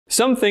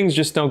Some things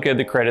just don't get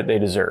the credit they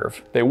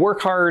deserve. They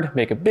work hard,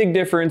 make a big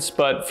difference,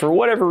 but for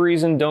whatever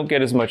reason don't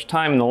get as much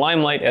time in the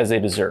limelight as they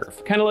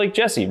deserve. Kinda like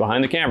Jesse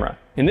behind the camera.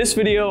 In this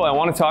video, I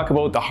want to talk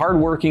about the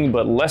hardworking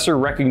but lesser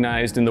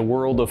recognized in the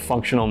world of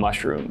functional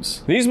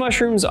mushrooms. These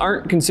mushrooms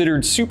aren't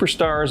considered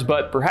superstars,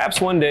 but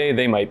perhaps one day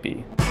they might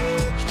be.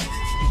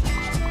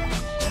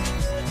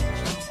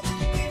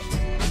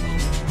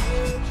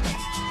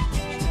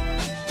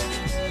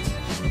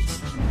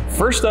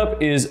 First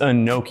up is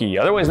Enoki,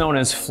 otherwise known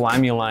as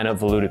Flamulina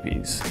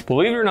velutipes.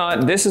 Believe it or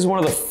not, this is one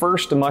of the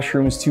first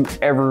mushrooms to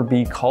ever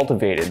be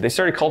cultivated. They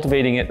started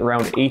cultivating it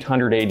around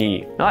 800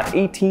 AD. Not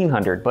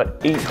 1800,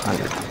 but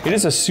 800. It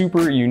is a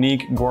super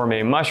unique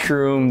gourmet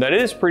mushroom that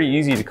is pretty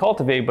easy to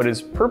cultivate, but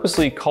is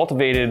purposely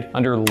cultivated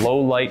under low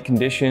light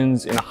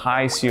conditions in a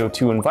high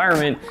CO2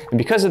 environment. And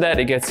because of that,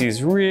 it gets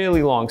these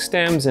really long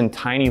stems and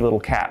tiny little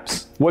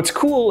caps. What's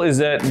cool is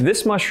that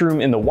this mushroom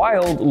in the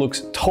wild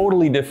looks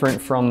totally different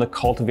from the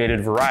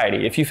cultivated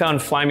variety. If you found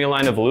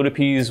Flamulina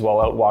velutipes while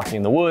out walking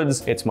in the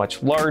woods, it's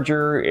much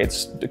larger,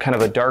 it's kind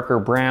of a darker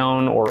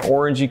brown or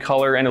orangey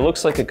color, and it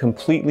looks like a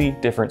completely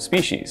different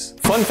species.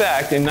 Fun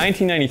fact, in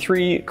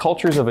 1993,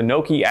 cultures of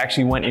Enoki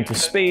actually went into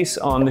space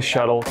on the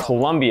shuttle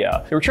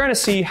Columbia. They were trying to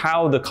see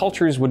how the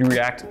cultures would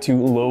react to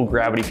low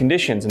gravity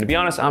conditions, and to be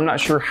honest, I'm not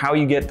sure how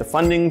you get the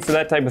funding for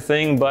that type of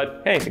thing,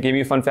 but hey, it gave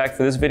me a fun fact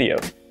for this video.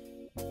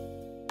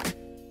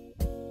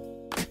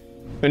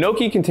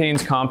 Enoki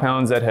contains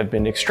compounds that have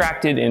been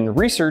extracted in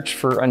research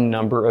for a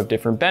number of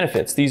different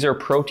benefits. These are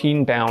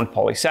protein-bound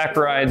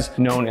polysaccharides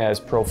known as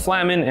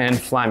proflamin and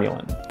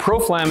flamulin.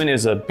 Proflamin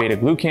is a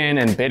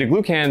beta-glucan, and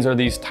beta-glucans are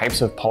these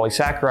types of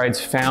polysaccharides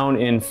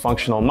found in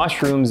functional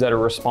mushrooms that are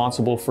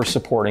responsible for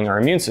supporting our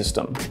immune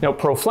system. Now,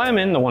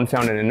 proflamin, the one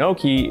found in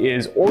Enoki,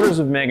 is orders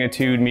of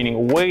magnitude,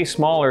 meaning way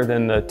smaller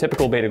than the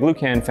typical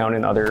beta-glucan found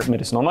in other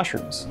medicinal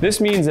mushrooms. This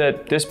means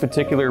that this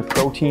particular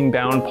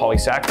protein-bound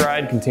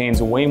polysaccharide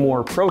contains way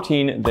more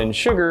protein than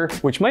sugar,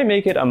 which might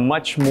make it a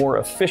much more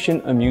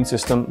efficient immune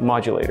system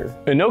modulator.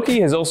 Enoki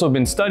has also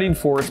been studied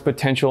for its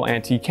potential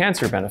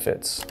anti-cancer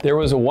benefits. There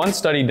was one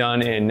study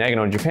done in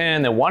Nagano,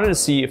 Japan that wanted to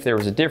see if there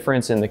was a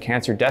difference in the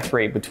cancer death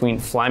rate between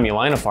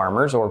Flamulina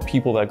farmers, or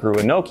people that grew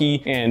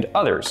Enoki, and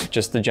others,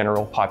 just the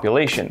general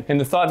population. And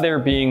the thought there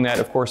being that,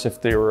 of course,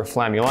 if they were a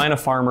Flamulina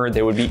farmer,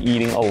 they would be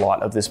eating a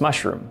lot of this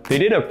mushroom. They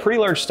did a pretty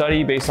large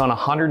study based on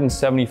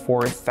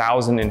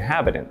 174,000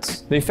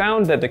 inhabitants. They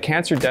found that the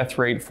cancer death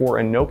rate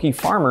for Enoki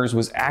farmers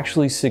was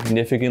actually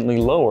significantly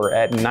lower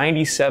at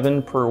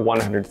 97 per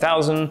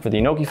 100,000 for the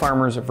Enoki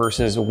farmers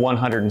versus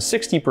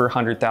 160 per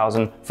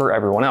 100,000 for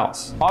everyone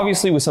else.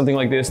 Obviously, with something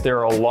like this, there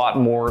are a lot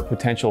more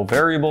potential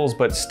variables,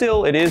 but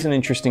still it is an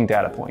interesting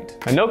data point.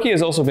 Enoki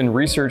has also been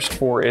researched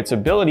for its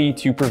ability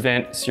to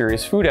prevent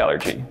serious food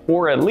allergy,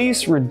 or at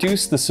least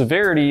reduce the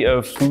severity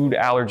of food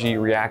allergy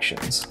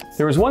reactions.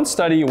 There was one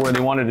study where they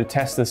wanted to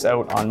test this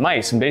out on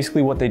mice, and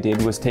basically what they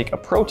did was take a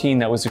protein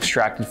that was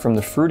extracted from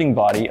the fruiting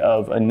body of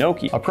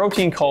Enoki, a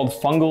protein called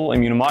fungal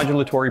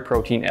immunomodulatory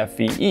protein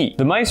FVE.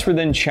 The mice were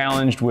then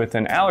challenged with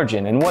an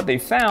allergen, and what they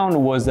found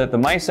was that the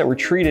mice that were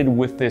treated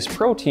with this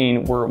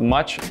protein were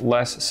much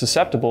less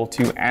susceptible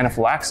to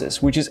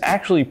anaphylaxis, which is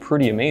actually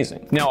pretty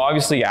amazing. Now,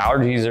 obviously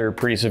allergies are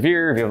pretty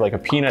severe. If you have like a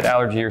peanut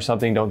allergy or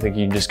something, don't think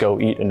you can just go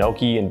eat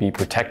Enoki and be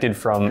protected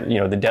from,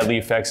 the deadly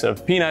effects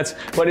of peanuts,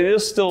 but it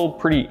is still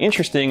pretty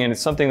interesting, and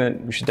it's something that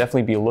we should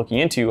definitely be looking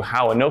into,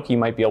 how Enoki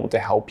might be able to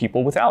help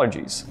people with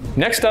allergies.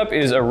 Next up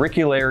is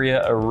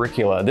Auricularia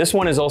auricula. This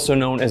one is also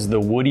known as the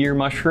wood ear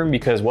mushroom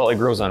because, well, it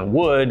grows on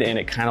wood and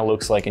it kind of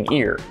looks like an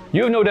ear.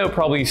 You have no doubt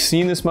probably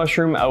seen this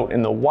mushroom out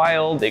in the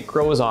wild. It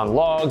grows on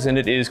logs and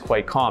it is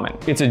quite common.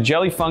 It's a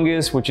jelly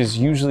fungus which is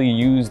usually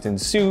used in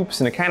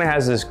soups, and it kind of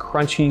has this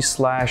crunchy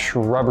 /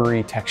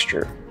 rubbery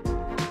texture.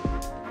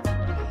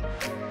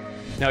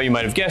 Now, you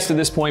might have guessed at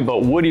this point,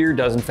 but wood ear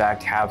does in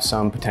fact have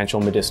some potential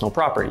medicinal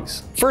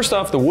properties. First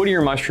off, the wood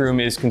ear mushroom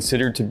is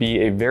considered to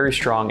be a very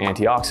strong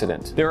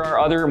antioxidant. There are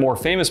other more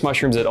famous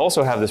mushrooms that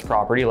also have this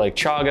property, like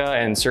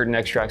chaga and certain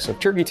extracts of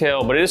turkey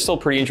tail, but it is still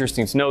pretty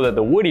interesting to know that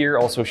the wood ear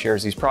also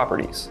shares these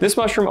properties. This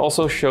mushroom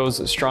also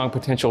shows strong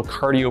potential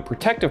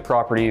cardioprotective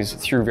properties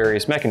through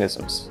various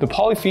mechanisms. The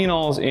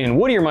polyphenols in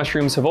wood ear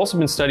mushrooms have also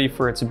been studied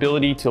for its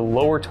ability to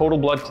lower total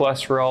blood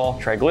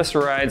cholesterol,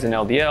 triglycerides, and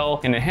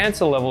LDL, and enhance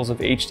the levels of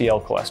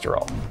HDL cholesterol.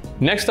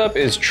 Next up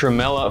is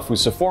Tremella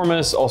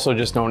fuciformis, also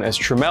just known as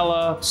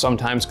Tremella,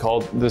 sometimes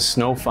called the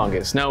snow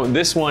fungus. Now,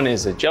 this one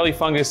is a jelly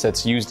fungus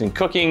that's used in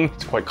cooking.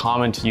 It's quite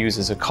common to use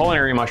as a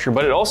culinary mushroom,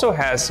 but it also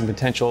has some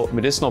potential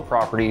medicinal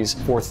properties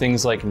for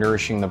things like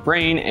nourishing the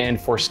brain and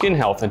for skin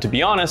health. And to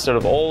be honest, out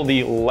of all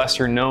the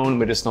lesser known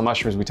medicinal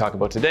mushrooms we talk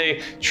about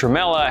today,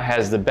 Tremella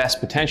has the best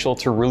potential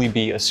to really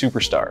be a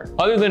superstar.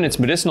 Other than its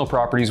medicinal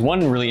properties,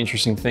 one really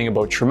interesting thing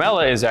about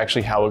Tremella is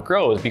actually how it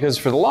grows, because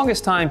for the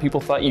longest time, people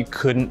thought you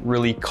couldn't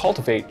really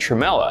cultivate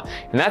Tremella.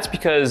 And that's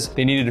because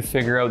they needed to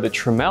figure out that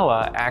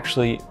Tremella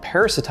actually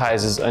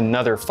parasitizes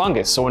another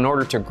fungus. So in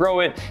order to grow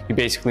it, you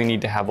basically need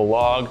to have a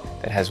log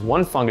that has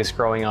one fungus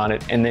growing on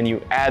it, and then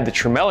you add the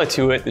Tremella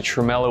to it. The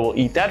Tremella will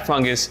eat that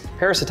fungus,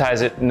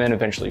 parasitize it, and then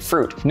eventually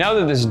fruit. Now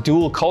that this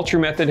dual culture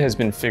method has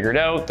been figured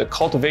out, the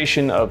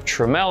cultivation of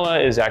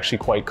Tremella is actually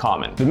quite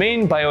common. The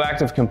main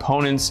bioactive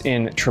components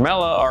in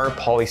Tremella are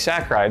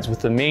polysaccharides,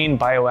 with the main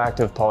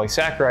bioactive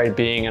polysaccharide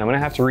being, and I'm gonna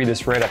have to read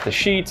this right off the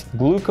sheet,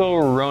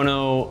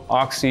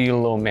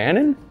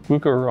 glucuronoxylomanin?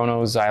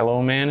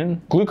 Glucuronoxylomanin?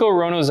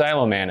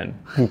 Glucuronoxylomanin.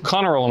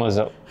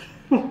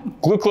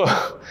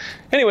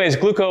 Anyways,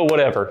 gluco,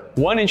 whatever.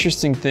 One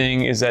interesting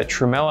thing is that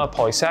Tremella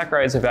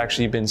polysaccharides have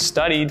actually been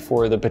studied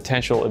for the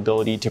potential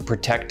ability to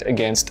protect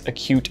against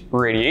acute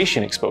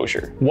radiation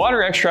exposure.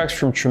 Water extracts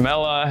from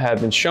Tremella have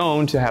been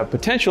shown to have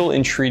potential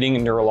in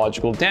treating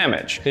neurological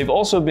damage. They've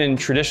also been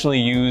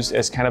traditionally used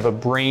as kind of a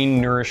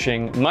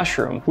brain-nourishing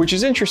mushroom, which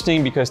is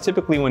interesting because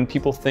typically when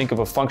people think of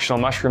a functional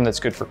mushroom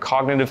that's good for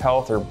cognitive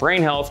health or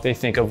brain health, they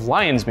think of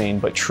lion's mane,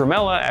 but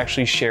Tremella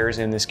actually shares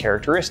in this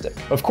characteristic.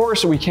 Of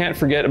course, we can't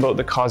forget about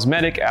the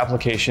cosmetic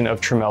application of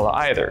Tremella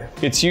either.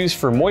 It's used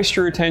for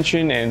moisture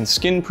retention and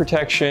skin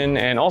protection,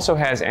 and also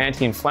has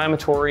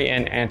anti-inflammatory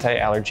and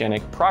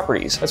anti-allergenic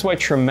properties. That's why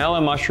Tremella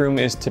mushroom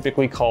is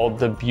typically called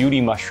the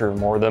beauty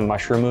mushroom or the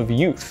mushroom of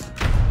youth.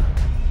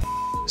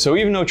 So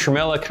even though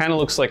Tremella kind of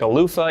looks like a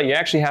loofah, you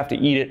actually have to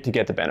eat it to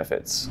get the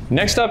benefits.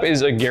 Next up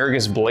is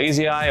Agaricus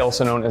blazei,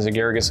 also known as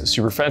Agaricus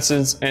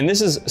subrufescens, and this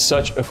is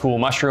such a cool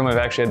mushroom. I've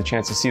actually had the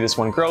chance to see this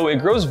one grow. It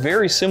grows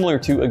very similar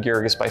to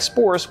Agaricus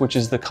bisporus, which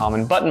is the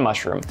common button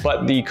mushroom,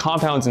 but the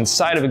compounds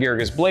inside of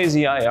Agaricus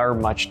blazei are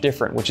much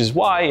different, which is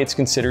why it's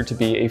considered to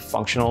be a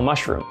functional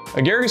mushroom.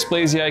 Agaricus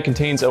blazei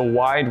contains a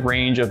wide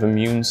range of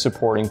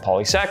immune-supporting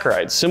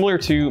polysaccharides, similar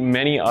to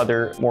many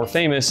other more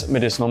famous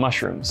medicinal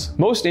mushrooms.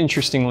 Most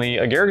interestingly,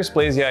 Agaricus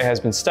blazei has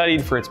been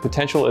studied for its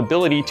potential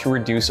ability to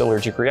reduce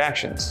allergic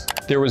reactions.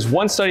 There was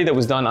one study that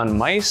was done on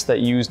mice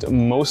that used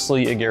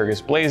mostly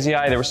Agaricus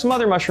blazei. There were some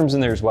other mushrooms in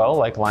there as well,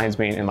 like lion's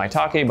mane and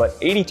maitake, but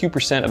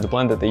 82% of the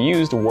blend that they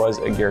used was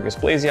Agaricus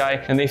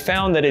blazei, and they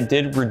found that it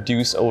did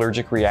reduce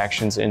allergic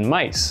reactions in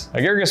mice.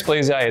 Agaricus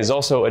blazei is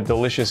also a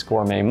delicious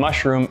gourmet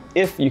mushroom.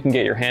 If you can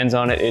get your hands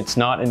on it, it's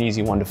not an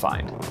easy one to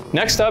find.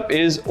 Next up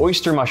is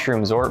oyster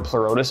mushrooms, or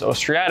Pleurotus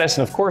ostreatus,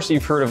 and of course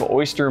you've heard of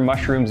oyster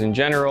mushrooms in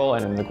general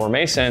and in the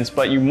gourmet sense,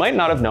 but you might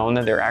not have known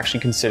that they're actually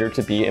considered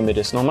to be a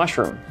medicinal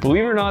mushroom.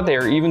 Believe it or not, they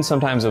are even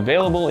sometimes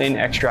available in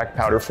extract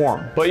powder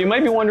form. But you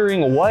might be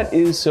wondering, what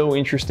is so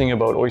interesting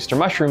about oyster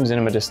mushrooms in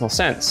a medicinal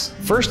sense?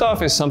 First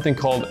off is something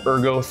called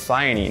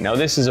ergothioneine. Now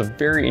this is a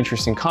very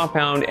interesting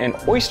compound, and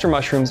oyster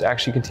mushrooms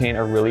actually contain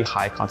a really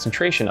high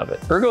concentration of it.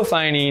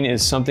 Ergothioneine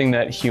is something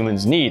that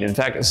humans need. In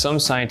fact, some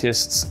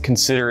scientists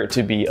consider it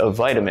to be a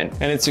vitamin,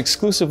 and it's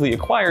exclusively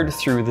acquired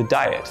through the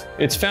diet.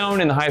 It's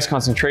found in the highest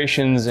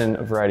concentrations in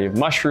a variety of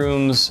mushrooms,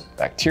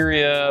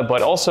 bacteria,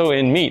 but also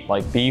in meat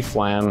like beef,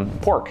 lamb,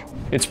 pork.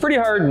 It's pretty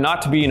hard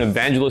not to be an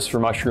evangelist for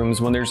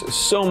mushrooms when there's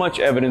so much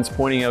evidence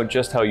pointing out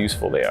just how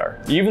useful they are.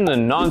 Even the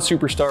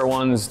non-superstar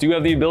ones do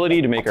have the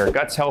ability to make our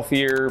guts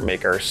healthier,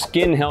 make our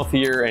skin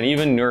healthier, and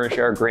even nourish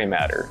our gray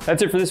matter.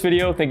 That's it for this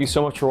video. Thank you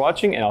so much for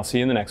watching, and I'll see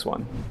you in the next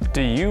one.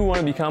 Do you want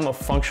to become a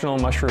functional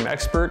mushroom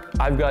expert?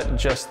 I've got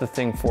just the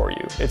thing for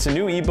you. It's a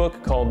new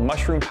ebook called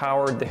Mushroom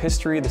Powered: The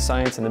History, the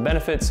Science, and the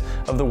Benefits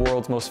of the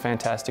World's Most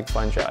Fantastic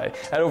Fungi.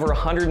 At over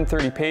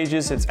 130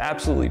 pages, it's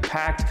absolutely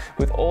packed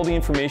with all the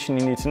information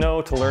you need to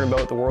know to learn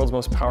about the world's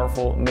most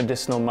powerful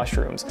medicinal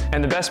mushrooms.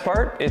 And the best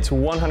part, it's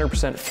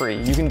 100%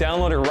 free. You can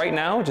download it right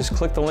now. Just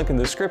click the link in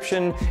the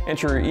description,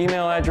 enter your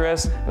email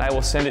address, and I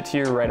will send it to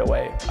you right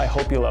away. I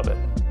hope you love it.